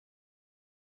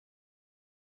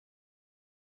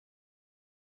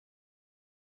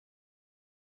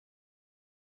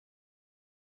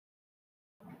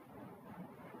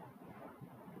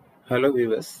Hello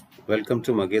viewers, welcome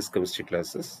to MAGESH chemistry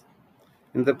classes.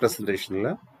 In the presentation,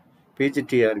 PG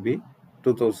TRB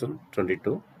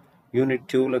 2022 Unit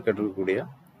 2 la kattukkudiya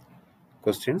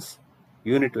questions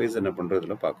Unit wise enna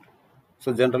pandradhula paakalam.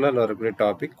 So generally la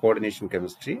topic coordination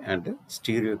chemistry and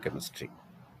stereochemistry.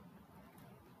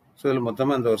 So idhula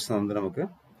mothama indha varsham vandu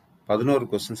namakku 11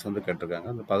 questions vandu kettirukanga.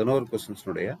 அந்த 11 questions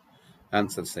உடைய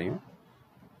answers ஐயும்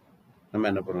நம்ம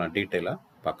என்ன பண்ணலாம் டீடைலா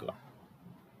பார்க்கலாம்.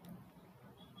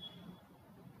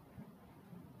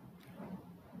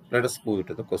 Let us move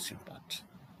to the question part.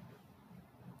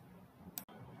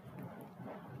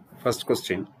 First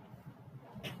question.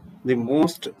 The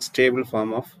most stable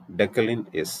form of decalin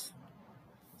is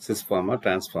cis form or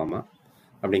trans form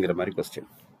அப்படிங்கிற மாதிரி question.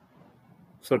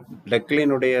 So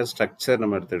decalin உடைய structure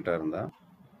நம்ம எடுத்துக்கிட்டா இருந்தா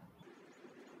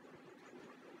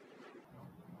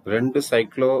ரெண்டு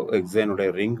cyclohexane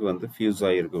உடைய ring வந்து fuse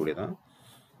ஆகி இருக்கக்கூடியதான்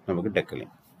நமக்கு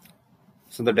decalin.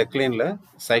 So இந்த decalin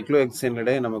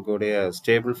cyclohexane நமக்கு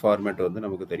stable format வந்து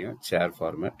நமக்கு தெரியும் chair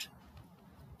format.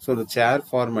 So the chair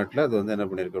format அது வந்து என்ன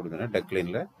பண்ணிருக்கு அப்படின்னா decalin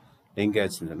லிங்க்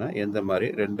ஆச்சுன்னா எந்த மாதிரி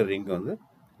ரெண்டு ரிங் வந்து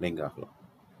லிங்க் ஆகலாம்.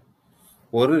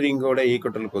 ஒரு ரிங்கோட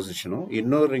ஈக்குவட்டல் பொசிஷனும்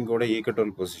இன்னொரு ரிங்கோட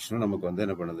ஈக்குவட்டல் பொசிஷனும் நமக்கு வந்து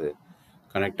என்ன பண்ணுது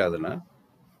கனெக்ட் ஆகுதுன்னா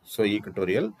so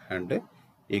equatorial and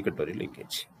equatorial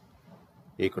linkage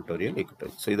equatorial.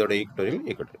 So இதோட ஈக்குவட்டோரியல்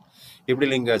இப்படி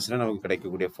லிங்க் ஆச்சுன்னா நமக்கு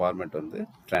கிடைக்கக்கூடிய ஃபார்மேட் வந்து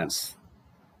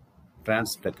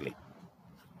trans decalin.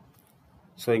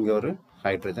 ஸோ இங்கே ஒரு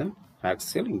ஹைட்ரஜன்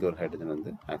ஆக்சியல், இங்கே ஒரு ஹைட்ரஜன்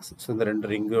வந்து ஆக்சியல். ஸோ இந்த ரெண்டு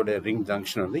ரிங்கோட ரிங்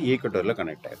ஜங்ஷன் வந்து ஈக்குவட்டோரில்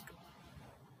கனெக்ட் ஆகிருக்கு.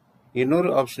 இன்னொரு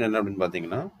ஆப்ஷன் என்ன அப்படின்னு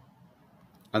பார்த்தீங்கன்னா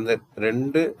அந்த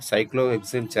ரெண்டு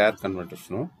சைக்ளோஹெக்சேன் சேர்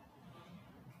கன்வர்டேஷனும்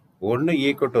ஒன்று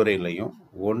ஈக்குவட்டோரியலையும்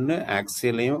ஒன்று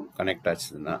ஆக்சியலையும் கனெக்ட்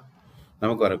ஆச்சுன்னா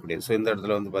நமக்கு வரக்கூடியது. ஸோ இந்த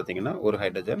இடத்துல வந்து பார்த்தீங்கன்னா ஒரு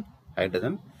ஹைட்ரஜன்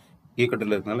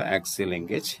ஈக்குவட்டோரில் இருக்கனால ஆக்சியல்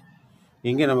எங்கேஜ்,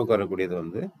 இங்கே நமக்கு வரக்கூடியது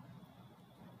வந்து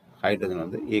ஹைட்ரஜன்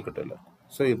வந்து ஈக்குவட்டோரில் இருக்கும்.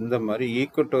 ஸோ இந்த மாதிரி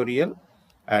ஈக்குவட்டோரியல்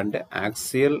அண்ட்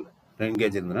ஆக்சியல்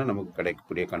எங்கேஜ் இருந்ததுன்னா நமக்கு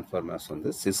கிடைக்கக்கூடிய கன்ஃபார்மர்ஸ் வந்து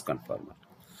சிஸ் கன்ஃபார்மர்.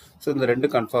 ஸோ இந்த ரெண்டு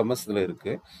கன்ஃபார்மர்ஸ் இதில்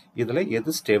இருக்குது. இதில்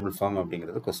எது ஸ்டேபிள் ஃபார்ம்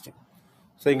அப்படிங்கிறது கொஸ்டின்.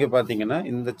 ஸோ இங்கே பார்த்தீங்கன்னா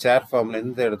இந்த சேர் ஃபார்மில்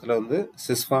இந்த இடத்துல வந்து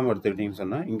சிஸ் ஃபார்ம் எடுத்துக்கிட்டிங்கன்னு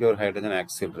சொன்னால் இங்கே ஒரு ஹைட்ரஜன்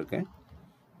ஆக்சியல் இருக்குது,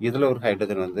 இதில் ஒரு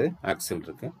ஹைட்ரஜன் வந்து ஆக்சியல்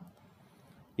இருக்குது,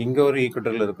 இங்கே ஒரு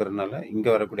ஈக்குவட்டரில் இருக்கிறதுனால இங்கே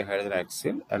வரக்கூடிய hydrogen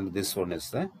axial and this one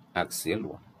is the axial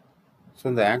one. So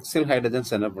இந்த ஆக்சியல்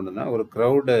ஹைட்ரஜன்ஸ் என்ன பண்ணுன்னா ஒரு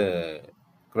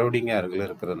க்ரௌடிங்காக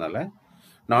இருக்கிறதுனால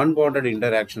நான் பாண்டட்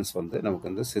இன்டராக்ஷன்ஸ் வந்து நமக்கு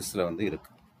வந்து சிஸ்ல வந்து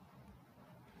இருக்கு.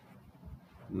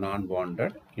 நான்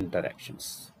பாண்டட் இன்டராக்ஷன்ஸ்.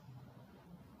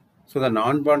 ஸோ இந்த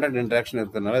நான் பாண்டட் இன்டராக்ஷன்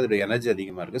இருக்கிறதுனால இதோட எனர்ஜி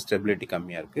அதிகமாக இருக்குது, ஸ்டெபிலிட்டி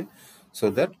கம்மியாக இருக்குது.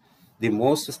 So that the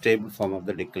most stable form of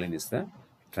the decalin is the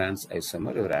trans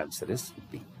isomer. Your answer is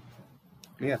B.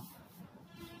 Clear?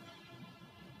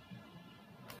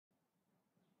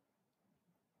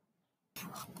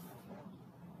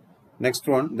 Next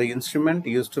one, the instrument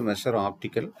used to measure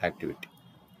optical activity.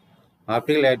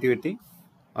 Optical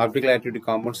activity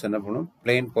compounds என்ன பண்ணும்,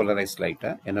 plain polarized light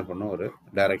என்ன பண்ணும் ஒரு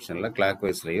டைரக்ஷனில் clock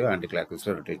வைஸ்லையோ anti clock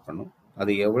வைஸ்லையோ rotate பண்ணும்.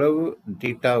 அது எவ்வளவு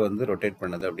theta வந்து ரொட்டேட்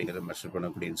பண்ணுது அப்படிங்கிறத மெஷர்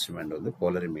பண்ணக்கூடிய இன்ஸ்ட்ருமெண்ட் வந்து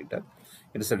polarimeter.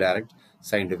 It is a direct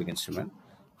scientific instrument.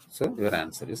 So your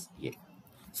answer is a.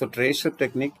 So ட்ரேஷர்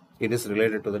technique it is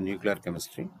related to the nuclear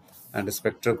chemistry and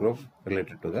spectrograph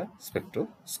related to the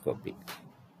spectroscopy.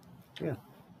 Yeah.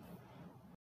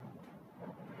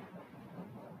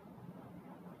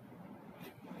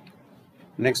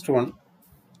 Next one,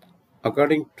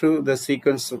 according to the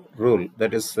sequence rule,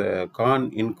 that is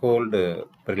Kahn-Ingold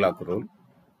Prelog rule,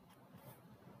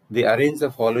 they arrange the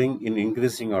following in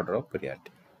increasing order of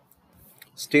priority.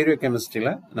 Stereochemistry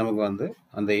நமக்கு வந்து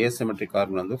அந்த asymmetric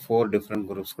carbon வந்து 4 different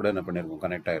groups கூட என்ன பண்ணியிருக்கோம்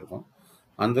connect ஆகிருக்கும்.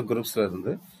 அந்த குரூப்ஸில்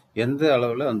இருந்து எந்த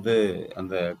அளவில் வந்து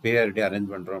அந்த priority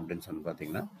அரேஞ்ச் பண்ணுறோம் அப்படின்னு சொல்லி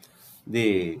பார்த்தீங்கன்னா தி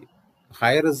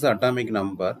ஹையர் இஸ் அட்டாமிக்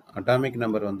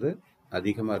நம்பர் வந்து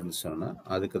அதிகமாக இருந்துச்சோன்னா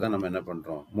அதுக்கு தான் நம்ம என்ன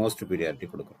பண்ணுறோம் மோஸ்ட் பீரியாரிட்டி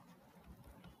கொடுக்குறோம்.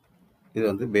 இது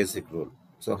வந்து பேசிக் rule.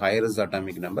 So higher is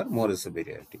atomic number more is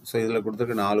priority. So இதில்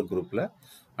கொடுத்துருக்க 4 குரூப்பில்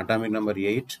atomic number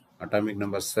 8, atomic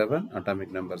number 7,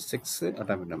 atomic number 6,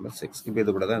 atomic number 6 இப்போ இது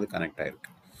கூட தான் இது கனெக்ட்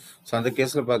ஆகிருக்கு. ஸோ அந்த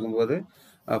கேஸில் பார்க்கும்போது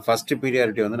ஃபஸ்ட்டு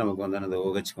பீரியாரிட்டி வந்து நமக்கு வந்து அந்த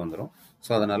ஓஹெச்க்கு வந்துடும்.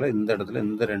 ஸோ அதனால் இந்த இடத்துல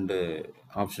இந்த ரெண்டு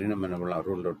ஆப்ஷனையும் நம்ம என்ன பண்ணலாம்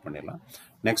ரூல் அவுட் பண்ணிடலாம்.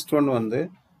 நெக்ஸ்ட் ஒன் வந்து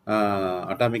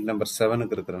அட்டாமிக் நம்பர்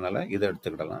 7க்கு இருக்கிறதுனால இதை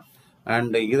எடுத்துக்கிடலாம்.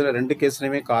 அண்ட் இதில் ரெண்டு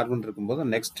கேஸ்லையுமே கார்பன் இருக்கும்போது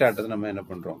நெக்ஸ்ட் ஆட்டத்தை நம்ம என்ன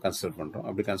பண்ணுறோம் கன்சிடர் பண்ணுறோம்.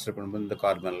 அப்படி கன்சிடர் பண்ணும்போது இந்த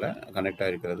கார்பனில் கனெக்ட்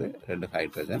ஆகிருக்கிறது 2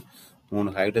 ஹைட்ரஜன்,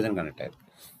 3 ஹைட்ரஜன் கனெக்ட் ஆகிருக்கு.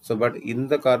 ஸோ பட்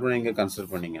இந்த கார்பனை இங்கே கன்சிடர்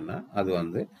பண்ணிங்கன்னா அது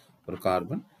வந்து ஒரு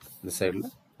கார்பன் இந்த சைடில்,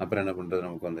 அப்புறம் என்ன பண்ணுறது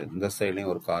நமக்கு வந்து இந்த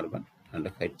சைட்லேயும் ஒரு கார்பன் அண்ட்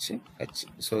ஹெச்.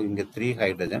 ஸோ இங்கே 3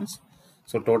 hydrogens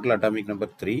So total atomic number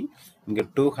 3. இங்க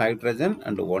 2 hydrogen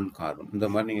and 1 carbon. இந்த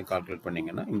மாதிரி நீங்க கால்குலேட்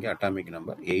பண்ணீங்கன்னா இங்க atomic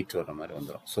number 8 வர மாதிரி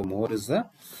வந்துரும். So more is the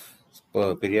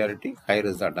superiority, higher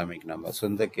is the atomic number. So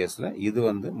இந்த கேஸ்ல இது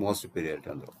வந்து most superiority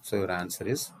வந்துரும். So your answer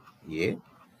is A,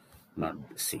 not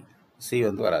C. C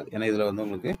வந்து வராது. ஏன்னா இதுல வந்து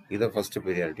உங்களுக்கு இத first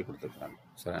superiority கொடுத்திருக்காங்க.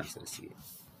 So answer is C.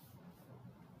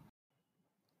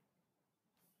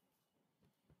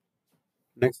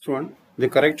 Next one, the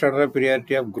correct order of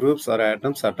priority of groups or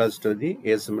atoms attached to the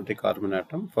asymmetric carbon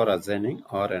atom for assigning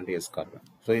R and S carbon.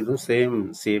 So, this is same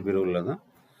CAB rule.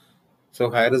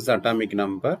 So, higher is the atomic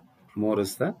number, more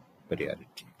is the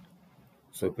priority.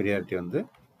 So, priority on the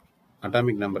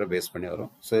atomic number base பண்ணி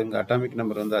வரும். So, இந்த atomic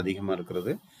number வந்து அதிகமாக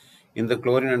இருக்கிறது. இந்த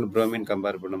chlorine and bromine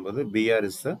compare பண்ணும்போது Br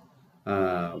is the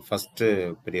first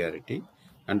priority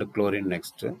and chlorine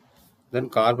next. Then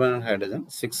carbon and hydrogen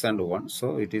 6 and 1. So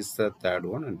it is the third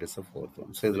one and it is the fourth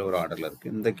one. So இதுல ஒரு ஆர்டர்ல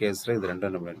இருக்கு. இந்த கேஸ்ல இது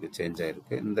ரெண்டும் நம்மளுக்கு சேஞ்ச்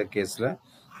ஆயிருக்கு. இந்த கேஸ்ல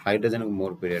ஹைட்ரஜனுக்கு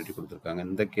மோர் பிரியாரிட்டி கொடுத்திருக்காங்க.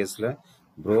 இந்த கேஸ்ல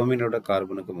புரோமினோட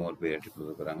கார்பனுக்கு மோர் பிரியாரிட்டி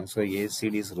கொடுத்திருக்காங்க. So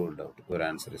ACD is ruled out. Your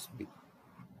answer is B.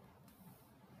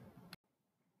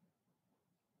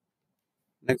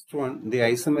 Next one, the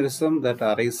isomerism that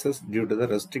arises due to the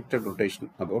restricted rotation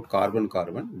about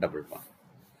carbon-carbon double bond.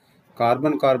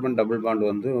 Carbon double bond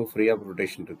வந்து ஃப்ரீ ஆஃப்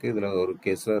ரொட்டேஷன் இருக்குது. இதில் ஒரு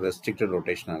கேஸில் restricted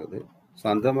rotation ஆகுது. So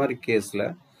அந்த மாதிரி கேஸில்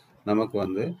நமக்கு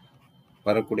வந்து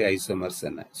வரக்கூடிய ஐசோமர்ஸ்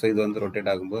என்ன? ஸோ இது வந்து ரொட்டேட்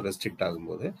ஆகும்போது ரெஸ்ட்ரிக்ட்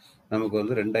ஆகும்போது நமக்கு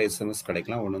வந்து 2 ஐசோமர்ஸ்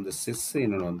கிடைக்கலாம். ஒன்று வந்து சிஸ்,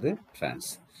 இன்னொன்று வந்து ட்ரான்ஸ்.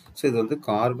 ஸோ இது வந்து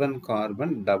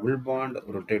கார்பன் டபுள் பாண்ட்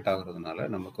ரொட்டேட் ஆகுறதுனால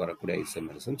நமக்கு வரக்கூடிய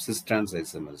ஐசோமரிசம் சிஸ் ட்ரான்ஸ்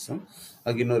ஐசோமரிசம்.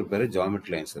 அதுக்கு இன்னொரு பேர்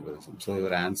ஜாமெட்ரிக் ஐசோமரிசம். ஸோ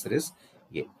இவர் answer is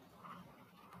a.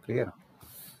 Clear?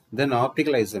 Then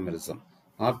optical isomerism.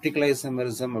 Optical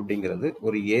isomerism அப்படிங்கிறது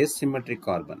ஒரு ஏசிமெட்ரிக்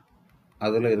கார்பன்,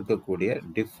 அதில் இருக்கக்கூடிய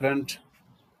different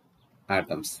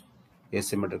atoms,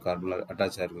 asymmetric கார்பனில்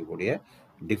attach ஆகிருக்கக்கூடிய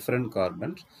different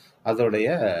carbon அதோடைய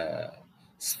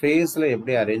ஸ்பேஸில்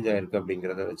எப்படி அரேஞ்ச் ஆகிருக்கு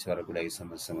அப்படிங்கிறத வச்சு வரக்கூடிய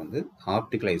ஐசோமரிசம் வந்து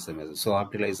optical isomerism. So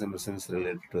optical isomerism is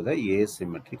related to the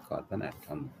asymmetric carbon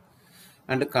atom.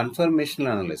 And conformational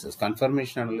analysis.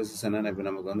 Confirmation analysis என்னென்ன? இப்போ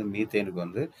நமக்கு வந்து மீத்தேனுக்கு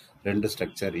வந்து 2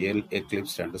 ஸ்ட்ரக்சர்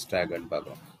எக்லிப்ஸ் அண்ட் ஸ்டாகர்ட்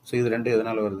பார்க்குறோம். ஸோ இது ரெண்டு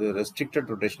எதனால் வருது?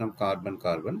 Restricted rotation of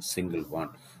carbon single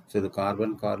bond. So இது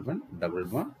கார்பன் டபுள்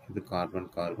பாண்ட், இது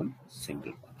carbon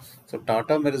single bond. So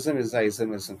tautomerism is the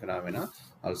isomerism phenomena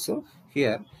also.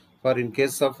 Here for in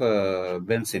case of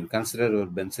benzene, consider your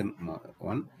benzene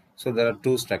one. So there are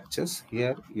 2 structures.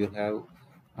 Here you have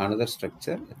another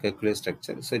structure, calculate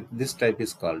structure. So this type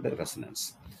is called resonance.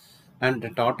 And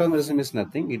tautomerism is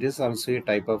nothing. It is also a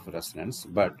type of resonance,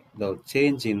 but the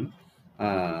change in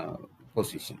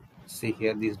position. See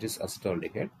here, this is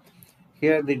acetaldehyde.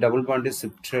 Here the double bond is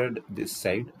shifted this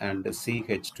side and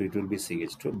CH2, it will be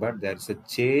CH2, but there is a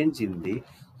change in the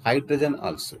hydrogen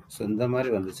also. So இந்த மாதிரி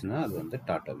வந்துச்சுன்னா அது வந்து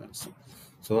tautomerism.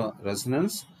 So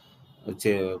resonance,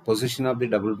 position of the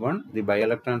double bond, the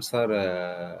bielectrons are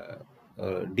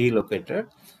delocated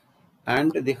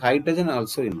and the hydrogen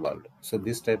also involved. So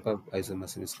this type of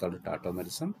isomerism is called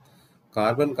tautomerism.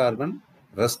 Carbon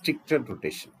restricted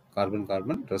rotation. Carbon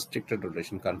restricted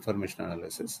rotation, conformation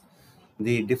analysis.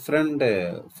 The different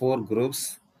 4 groups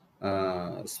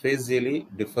spatially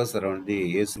differs around the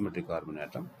asymmetric carbon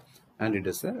atom, and it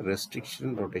is a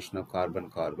restriction rotation of carbon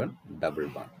double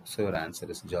bond. So your answer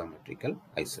is geometrical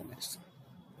isomerism.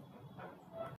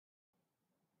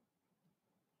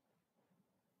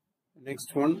 Next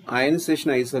one,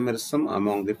 ionization isomerism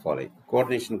among the following.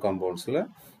 Coordination compounds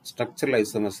structural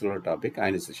isomers topic,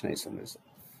 ionization isomerism.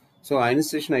 So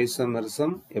ionization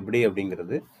isomerism எப்படி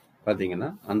அப்படிங்கிறது பார்த்தீங்கன்னா,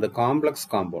 அந்த complex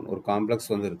compound, ஒரு complex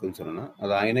வந்து இருக்குன்னு சொன்னோன்னா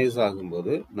அது அயனைஸ்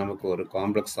ஆகும்போது நமக்கு ஒரு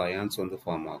காம்ப்ளெக்ஸ் அயான்ஸ் வந்து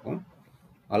ஃபார்ம் ஆகும்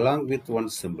along with one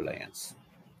simple ions.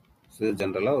 So இது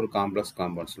ஜென்ரலாக ஒரு காம்ப்ளெக்ஸ்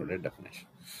காம்பவுண்ட்ஸோடைய டெஃபினேஷன்.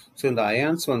 ஸோ இந்த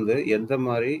அயான்ஸ் வந்து எந்த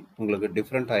மாதிரி உங்களுக்கு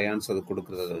டிஃப்ரெண்ட் அயான்ஸ் அது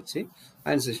கொடுக்குறத வச்சு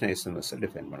அயனைசேஷன் ஐசோமர்ஸை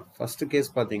டிஃபைன் பண்ணும். ஃபர்ஸ்ட் கேஸ்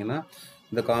பார்த்தீங்கன்னா,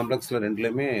 இந்த காம்ப்ளெக்ஸில்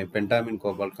ரெண்டுலேயுமே பென்டாமின்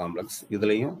கோபால்ட் காம்ப்ளெக்ஸ்,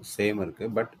 இதுலேயும் சேம்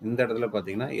இருக்குது. பட் இந்த இடத்துல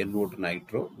பார்த்தீங்கன்னா NO2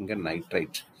 நைட்ரோ, இங்கே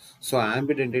நைட்ரைட். ஸோ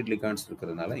ஆம்பிடென்டேட் லிகாண்ட்ஸ்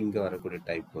இருக்கிறதுனால இங்கே வரக்கூடிய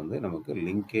டைப் வந்து நமக்கு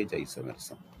linkage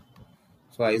isomerism.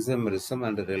 So isomerism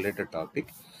and related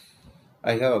topic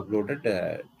I have uploaded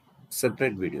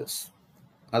separate videos.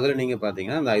 அதில் நீங்கள்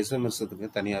பார்த்தீங்கன்னா அந்த ஐசோமரிசத்துக்கு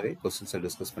தனியாகவே கொஸ்டின்ஸை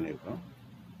டிஸ்கஸ் பண்ணியிருக்கோம்.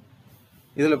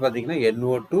 இதில் பார்த்தீங்கன்னா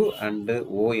NO2 and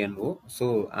ONO. So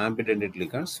ambidentate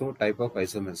லிகாண்ட்ஸ். So type of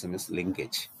isomerism is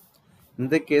linkage.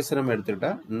 இந்த கேஸ் நம்ம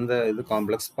எடுத்துக்கிட்டால் இந்த இது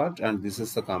complex part and this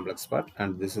is the complex part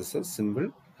and this is a simple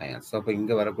ions. அப்போ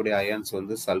இங்கே வரக்கூடிய அயான்ஸ்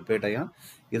வந்து சல்பேட் அயான்,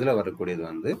 இதில் வரக்கூடியது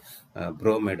வந்து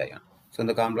புரோமைட் அயான். ஸோ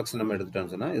இந்த காம்ப்ளெக்ஸ் நம்ம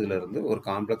எடுத்துட்டோம்னு சொன்னால் இதில் இருந்து ஒரு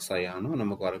காம்ப்ளெக்ஸ் அயானும்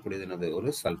நமக்கு வரக்கூடியது என்னது, ஒரு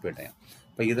சல்பேட் அயான்.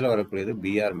 இப்போ இதில் வரக்கூடியது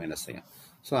Br- ion.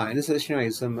 So ionisation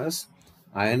isomers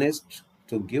ionized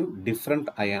to give different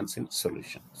ions in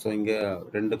solution. So இங்க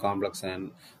ரெண்டு complex ion,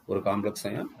 ஒரு complex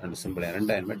ion and simple ion,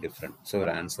 ரெண்டு ion different. So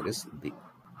our answer is B.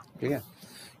 Clear?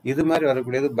 இது மாதிரி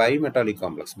வரக்கூடியது பைமெட்டாலிக்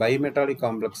காம்ப்ளெக்ஸ். பைமெட்டாலிக்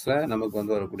காம்ப்ளெக்ஸில் நமக்கு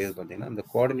வந்து வரக்கூடியது பார்த்தீங்கன்னா இந்த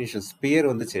கோஆர்டினேஷன் ஸ்பியர்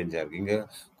வந்து சேஞ்ச் ஆகும். இங்கே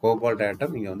கோபால்ட்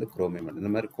ஆட்டம், இங்கே வந்து குரோமியம்.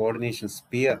 இந்த மாதிரி கோஆர்டினேஷன்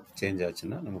ஸ்பியர் சேஞ்ச்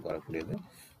ஆச்சுன்னா நமக்கு வரக்கூடியது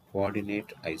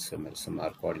coordinate isomerism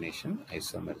R coordination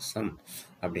isomerism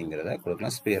அப்படிங்கிறத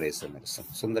கொடுக்கலாம், ஸ்பியர் ஐசோமெரிசம்.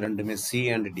 ஸோ இந்த ரெண்டுமே சி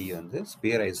அண்ட் டி வந்து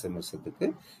sphere ஐசோமெரிசத்துக்கு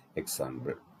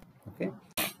example. Okay,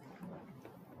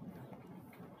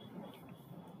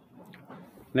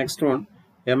 next one.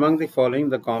 Among the following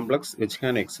the complex which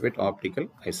can exhibit optical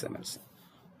isomerism.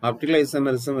 Optical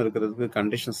isomerism இருக்கிறதுக்கு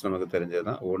conditions நமக்கு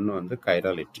தெரிஞ்சதுதான். ஒன்று வந்து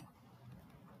chirality,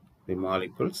 the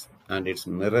molecules and its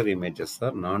mirror images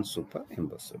are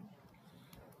non-superimposable,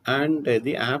 and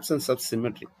the absence of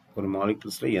symmetry. ஒரு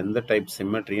மாலிகுல்ஸில் எந்த type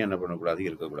சிமெட்ரியும் என்ன பண்ணக்கூடாது,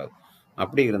 இருக்கக்கூடாது.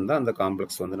 அப்படி இருந்தால் அந்த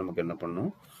காம்ப்ளெக்ஸ் வந்து நமக்கு என்ன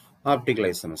பண்ணும், ஆப்டிக்கல்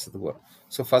ஐசோமெரிசத்துக்கு வரும்.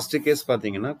 ஸோ ஃபர்ஸ்ட் கேஸ்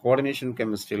பார்த்தீங்கன்னா coordination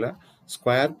கெமிஸ்ட்ரியில்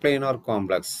square planar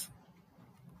complex,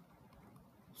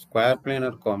 square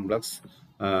planar complex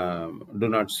do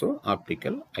not show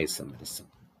optical isomerism.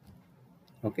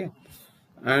 Okay,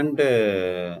 and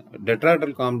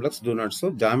tetrahedral complex do not show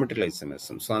geometrical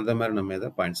isomerism. So அந்த மாதிரி நம்ம இதை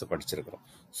பாயிண்ட்ஸை படிச்சிருக்கிறோம்.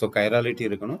 ஸோ கைராலிட்டி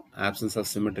இருக்கணும், ஆப்சன்ஸ் ஆஃப்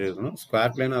சிமெட்ரி இருக்கணும்,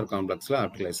 ஸ்கொயர் பிளேனார் காம்ப்ளெக்ஸில்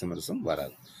ஆப்டிக்கல் ஐசோமெரிசம்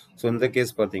வராது. So இந்த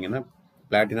கேஸ் பார்த்தீங்கன்னா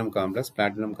பிளாட்டினம்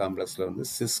காம்ப்ளெக்ஸில் வந்து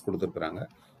சிஸ் கொடுத்துருக்குறாங்க.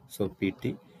 ஸோ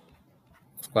பிடி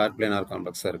ஸ்கொயர் பிளேனார்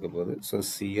காம்ப்ளெக்ஸாக இருக்க போது. ஸோ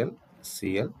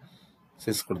சிஎல்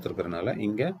சிஸ் கொடுத்துருக்கிறனால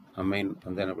இங்கே அமைன்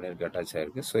வந்து என்ன பண்ணியிருக்கு, அட்டாச்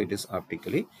ஆகிருக்கு. So it is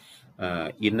optically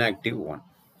inactive one.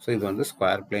 So இது வந்து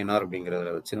ஸ்கொயர் பிளேனார்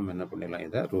அப்படிங்கிறத வச்சு நம்ம என்ன பண்ணிடலாம்,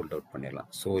 இதை ரூல்ட் அவுட் பண்ணிடலாம்.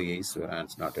 So is your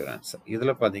answer, not your answer.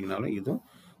 இதில் பார்த்தீங்கன்னாலும் இதுவும்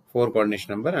 4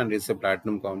 coordination number and it's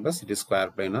platinum complex, it is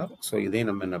square planar. So இதையும்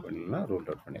நம்ம என்ன பண்ணிடலாம், ரூல்ட்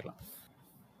அவுட் பண்ணிடலாம்.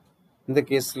 இந்த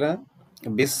கேஸில்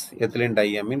பிஸ் ethylene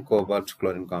diamine cobalt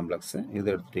chlorine complex இது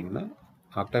எடுத்துட்டிங்கன்னா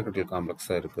ஆக்டாகட்டல்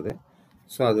காம்ப்ளெக்ஸாக இருக்குது.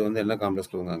 ஸோ அது வந்து என்ன காம்ப்ளெக்ஸ்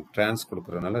கொடுக்குறாங்க, ட்ரான்ஸ்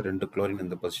கொடுக்குறதுனால 2 குளோரின்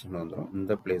இந்த பொசிஷனில் வந்துடும்,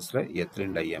 இந்த பிளேஸில்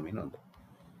எத்திலின் டையமின் வந்துடும்.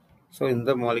 ஸோ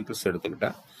இந்த மாலிகுல்ஸ்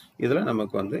எடுத்துக்கிட்டால் இதில்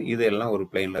நமக்கு வந்து இது எல்லாம் ஒரு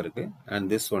பிளேனில் இருக்குது. And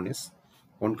this one is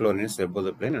 1 chlorine is above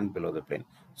the plane and below the plane.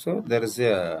 So there is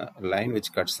a line which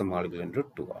cuts the molecule into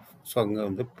 2 off. So அங்கே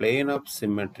வந்து plane of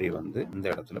symmetry வந்து இந்த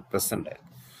இடத்துல present ஆயிருக்கு.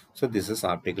 So this is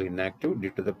optically inactive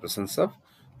due to the presence of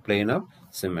plane of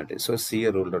symmetry. So C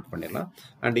ruled out பண்ணிடலாம்.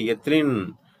 And ethylene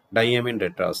diamine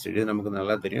tetraoxide இது நமக்கு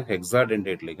நல்லா தெரியும்,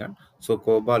 hexadentate ligand. ஸோ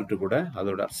கோபால்ட் கூட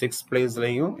அதோட 6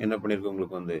 பிளேஸ்லையும் என்ன பண்ணியிருக்கு,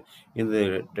 உங்களுக்கு வந்து இந்த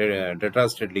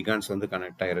டெட்ராஸ்டேட் லிகாண்ட்ஸ் வந்து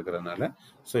connect ஆகிருக்கிறதுனால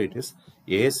so it is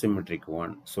asymmetric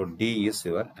one. So D is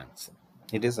your answer.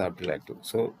 It is optically active.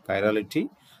 So chirality,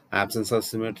 absence of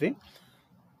symmetry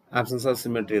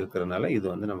இருக்கிறதுனால இது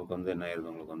வந்து நமக்கு வந்து என்ன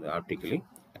ஆயிருது, உங்களுக்கு வந்து optically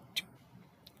active.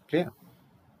 Clear?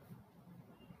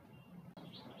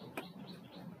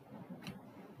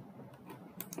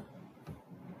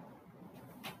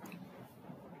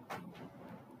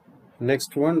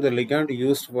 Next one, the ligand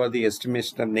used for the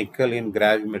estimation of nickel in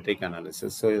gravimetric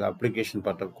analysis. So, the application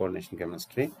part of coordination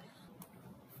chemistry.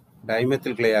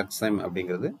 Dimethyl cleoxime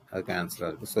அப்படிங்கிறது அதுக்கு ஆன்சராக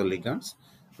இருக்குது. So, ligands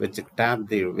which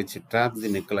trap the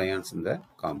nickel ions in the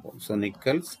compound. So,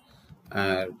 nickels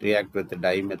react with the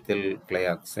dimethyl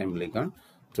cleoxime ligand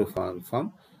to form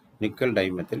nickel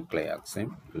dimethyl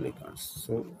cleoxime ligands.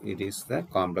 So, it is the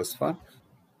complex form.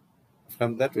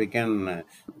 From that, we can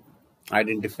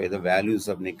identify the values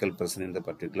of nickel present in the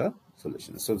particular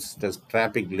solution. So, it is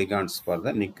trapping ligands for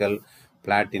the nickel,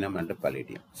 platinum and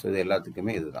palladium. So, இது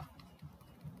எல்லாத்துக்குமே இதுதான்.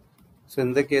 So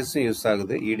இந்த கேஸும் use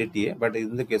ஆகுது EDTA, but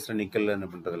இந்த கேஸில் nickel என்ன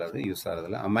பண்ணுறதுல அது யூஸ்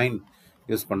ஆகிறதுல அமைன்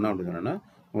யூஸ் பண்ணோம் அப்படின்னு சொன்னால்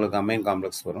உங்களுக்கு அமைன்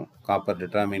காம்ப்ளெக்ஸ் வரும், காப்பர்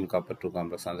டெட்ராமைன் காப்பர் 2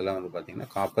 காம்ப்ளெக்ஸ், அதெல்லாம் வந்து பார்த்தீங்கன்னா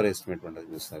காப்பர் எஸ்டிமேட்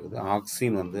பண்ணுறதுக்கு யூஸ் ஆகுது.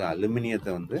 ஆக்சின் வந்து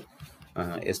அலுமினியத்தை வந்து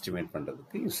estimate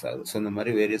பண்ணுறதுக்கு யூஸ் ஆகுது. ஸோ இந்த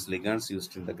மாதிரி various ligands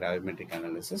used in the gravimetric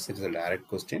analysis. It is a direct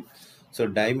question. So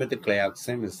dimethyl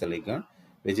cleoxime is the ligand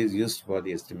which is used for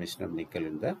the estimation of nickel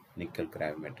in the nickel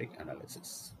gravimetric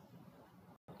analysis.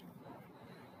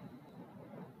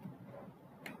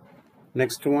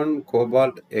 Next one,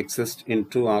 cobalt exists in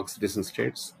 2 oxidation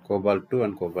states, cobalt 2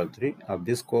 and cobalt 3. Of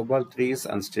this, cobalt 3 is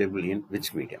unstable in which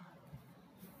medium?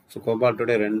 So cobalt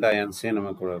today 2 ions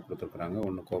நமக்கு கொடுத்துருக்காங்க,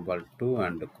 ஒன்று cobalt 2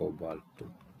 and cobalt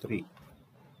 3.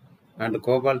 And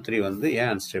cobalt 3 வந்து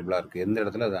ஏன் அன்ஸ்டேபிளாக இருக்குது, எந்த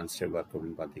இடத்துல அது அன்ஸ்டேபிளாக இருக்குது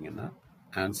அப்படின்னு பார்த்தீங்கன்னா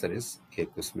answer is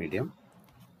aqueous medium.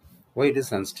 Why it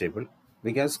is unstable?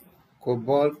 Because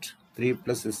cobalt 3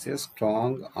 plus is a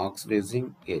strong oxidizing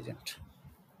agent.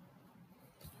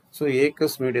 So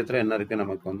ஏக்கஸ் மீடியத்தில் என்ன இருக்குது,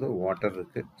 நமக்கு வந்து வாட்டர்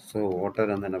இருக்குது. ஸோ வாட்டர்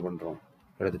வந்து என்ன பண்ணுறோம்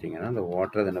எடுத்துட்டிங்கன்னா அந்த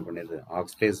வாட்டர் என்ன பண்ணிடுது,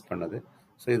 ஆக்சிடைஸ் பண்ணுது.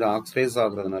 ஸோ இது ஆக்சிடைஸ்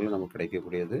ஆகுறதுனால நமக்கு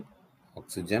கிடைக்கக்கூடியது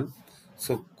oxygen.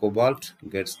 So cobalt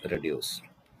gets reduced.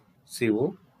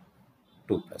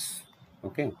 CO2 plus.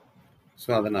 Okay. So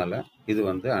அதனால இது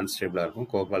வந்து unstable இருக்கும்.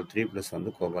 Cobalt 3 plus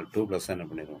வந்து Cobalt 2 plus என்ன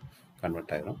பண்ணிரும்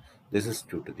convert ஆயிரும். This is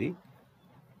due to the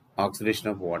oxidation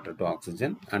of water to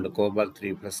oxygen, and Cobalt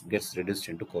 3 plus gets reduced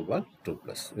into Cobalt 2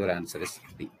 plus. Your answer is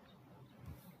D.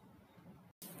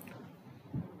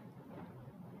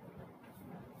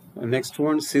 Next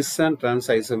one, cis and trans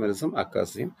isomerism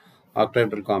occurs in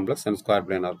octahedral complex and square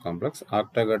planar complex,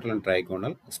 octahedral and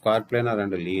trigonal, square planar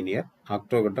and linear,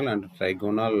 octahedral and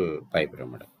trigonal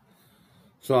bipyramidal.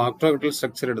 So octahedral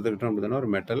structure எடுத்துக்கிட்டோம் அப்படின்னா ஒரு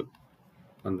metal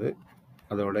வந்து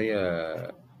அதோடைய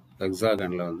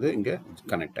ஹெக்ஸாகனில் வந்து இங்கே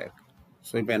connect ஆயிருக்கு.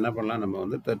 So இப்போ என்ன பண்ணலாம், நம்ம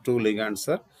வந்து the two ligands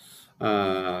are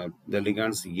the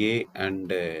ligands A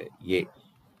and A.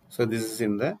 So this is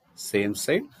in the same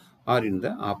side or in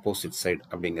the opposite side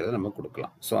அப்படிங்கிறத நம்ம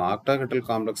கொடுக்கலாம். ஸோ octahedral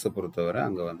காம்ப்ளெக்ஸை பொறுத்தவரை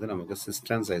அங்கே வந்து நமக்கு cis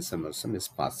trans isomerism is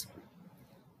possible.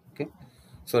 Okay.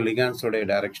 So லிகான்ஸோடைய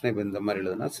டைரக்ஷனை இப்போ இந்த மாதிரி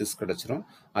எழுதுனா சிஸ் கிடச்சிரும்.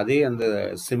 அதே அந்த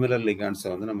சிமிலர் லிகான்ஸை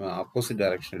வந்து நம்ம ஆப்போசிட்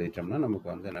டைரக்ஷன் எழுதிட்டோம்னா நமக்கு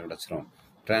வந்து என்ன கிடச்சிரும்,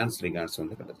 trans ligands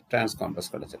வந்து கிடச்சிரும், trans complex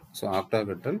கிடச்சிரும். So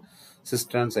octahedral cis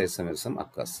trans isomerism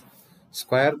occurs.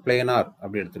 Square planar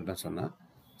அப்படி எடுத்துக்கிட்டோம் சொன்னால்,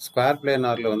 ஸ்கொயர்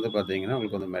பிளேனாரில் வந்து பார்த்தீங்கன்னா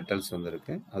உங்களுக்கு வந்து மெட்டல்ஸ் வந்து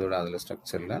இருக்குது. அதோட அதில்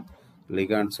ஸ்ட்ரக்சரில்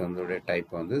லிகான்ஸ் வந்து டைப்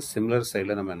வந்து சிமிலர்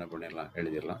சைடில் நம்ம என்ன பண்ணிடலாம்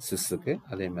எழுதிடலாம் சிஸ்ஸுக்கு.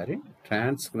 அதே மாதிரி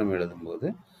டிரான்ஸ்க்கு நம்ம எழுதும்போது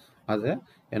அதை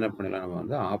என்ன பண்ணிடலாம், நம்ம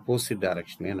வந்து ஆப்போசிட்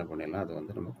டைரக்ஷன்லேயே என்ன பண்ணிடலாம், அதை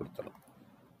வந்து நம்ம கொடுத்துடலாம்.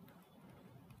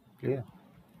 இல்லையா?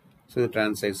 ஸோ இது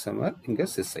டிரான்ஸ் ஐசோமர், இங்கே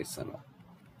sis isomer,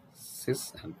 sis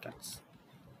and trans.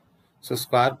 So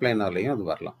square பிளேனார்லையும் அது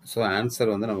வரலாம். ஸோ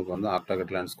ஆன்சர் வந்து நமக்கு வந்து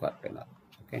octahedral and square planar.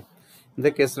 Okay. இந்த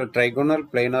கேஸில் ட்ரைகோனல்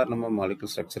பிளேனார் நம்ம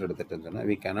மாலிகுல் ஸ்ட்ரக்சர் எடுத்துகிட்டு இருந்தோம்னா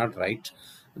we cannot write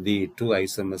the two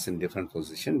isomers in different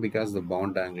position because the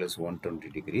bond angle is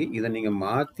 120 degree. இதை நீங்கள்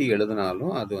மாற்றி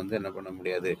எழுதினாலும் அது வந்து என்ன பண்ண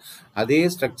முடியாது, அதே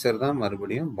ஸ்ட்ரக்சர் தான்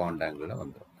மறுபடியும் பாண்ட் ஆங்கிளில்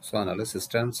வந்துடும். ஸோ அதனால் cis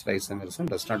trans isomerism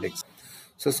does not exist.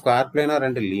 So square planar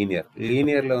and linear,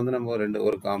 லீனியரில் வந்து நம்ம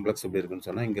ஒரு காம்ப்ளெக்ஸ் எப்படி இருக்குன்னு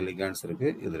சொன்னால் இங்கே லிகான்ஸ்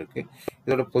இருக்குது, இது இருக்குது.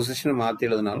 இதோட பொசிஷனை மாற்றி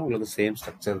எழுதினாலும் உங்களுக்கு சேம்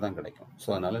ஸ்ட்ரக்சர் தான் கிடைக்கும். ஸோ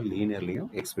அதனால்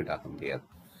லீனியர்லையும் எக்ஸ்பீட் ஆக முடியாது.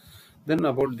 Then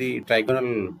about the trigonal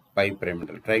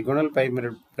bipyramidal. Trigonal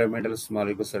bipyramidal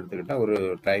molecules எடுத்துக்கிட்டால் ஒரு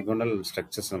trigonal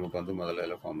structures நமக்கு வந்து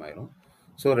முதல்ல ஃபார்ம் ஆயிரும்.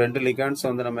 ஸோ ரெண்டு லிகான்ஸ்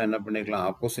வந்து நம்ம என்ன பண்ணிக்கலாம்,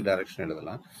 ஆப்போசிட் டைரக்ஷன்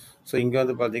எழுதலாம். ஸோ இங்கே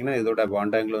வந்து பார்த்தீங்கன்னா இதோட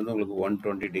பாண்ட் ஆங்கிள் வந்து உங்களுக்கு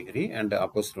 120 degree and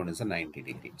opposite one is 90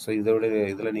 degree. So இதோட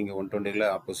இதில் நீங்கள் 120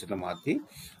 ஆப்போசிட்டில் மாற்றி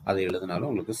அதை எழுதினாலும்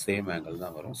உங்களுக்கு சேம் ஆங்கிள்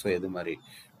தான் வரும். ஸோ இது மாதிரி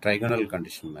ட்ரைகோனல்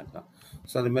கண்டிஷன் மாதிரி தான்.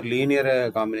 ஸோ அது மாதிரி லீனியர்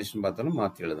காம்பினேஷன் பார்த்தாலும்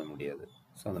மாற்றி எழுத முடியாது.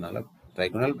 ஸோ அதனால்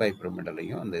trigonal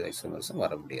bipyramidalலையும் அந்த isomerism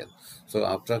வர முடியாது. So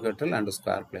octahedral and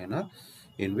square planar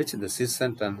in which the cis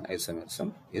and trans isomerism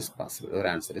is possible. Your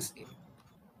answer is A.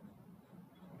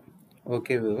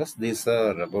 Okay viewers, these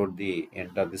are about the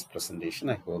end of this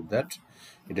presentation. I hope that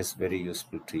it is very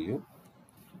useful to you.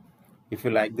 If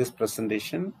you like this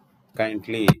presentation,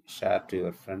 kindly share to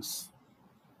your friends,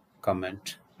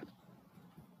 comment.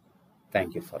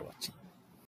 Thank you for watching.